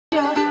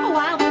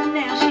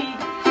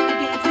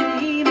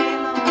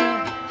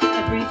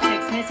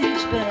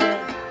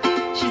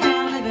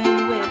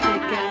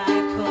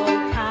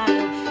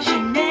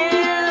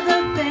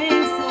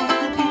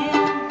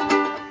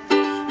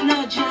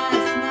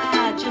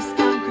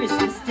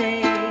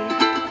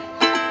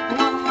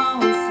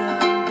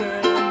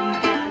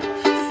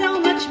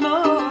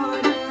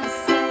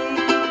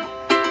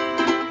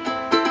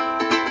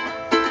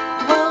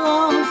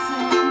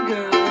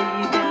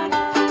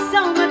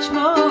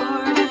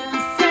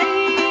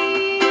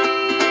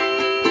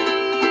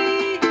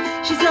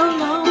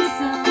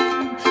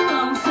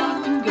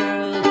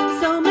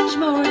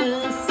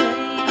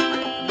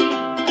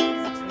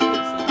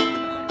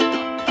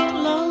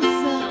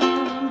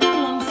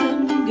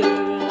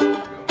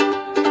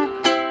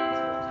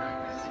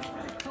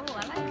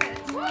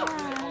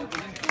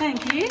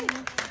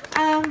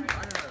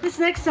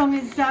next song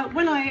is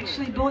when I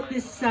actually bought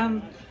this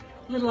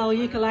little old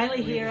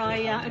ukulele here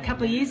a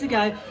couple of years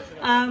ago.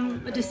 I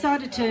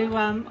decided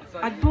to,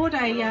 I bought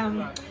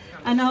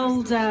an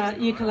old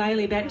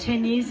ukulele about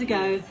 10 years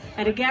ago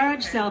at a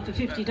garage sale for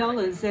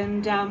 $50,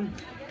 and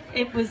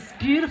it was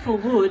beautiful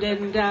wood,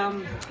 and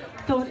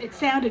thought it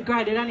sounded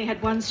great. It only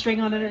had one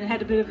string on it, and it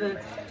had a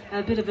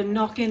bit of a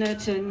knock in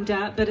it, and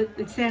but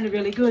it sounded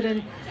really good.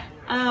 And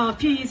a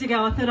few years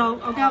ago I thought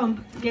I'll go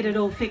and get it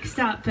all fixed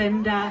up,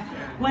 and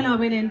when I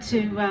went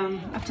into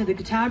up to the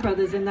Guitar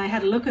Brothers, and they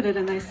had a look at it,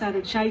 and they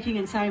started shaking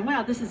and saying,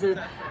 wow, this is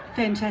a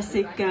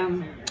fantastic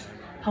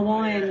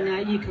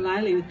Hawaiian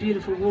ukulele with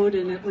beautiful wood,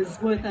 and it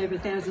was worth over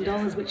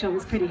 $1,000, which I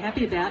was pretty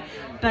happy about.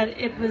 But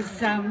it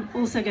was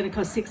also going to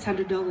cost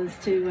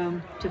 $600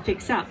 to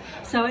fix up.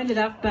 So I ended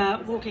up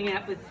walking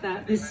out with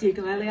this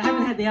ukulele. I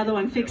haven't had the other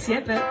one fixed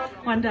yet, but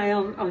one day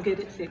I'll get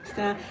it fixed.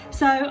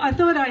 So I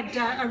thought I'd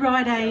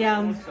write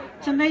a.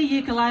 To me,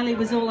 ukulele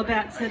was all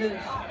about sort of.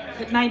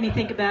 It made me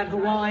think about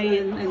Hawaii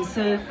and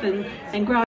surf and growing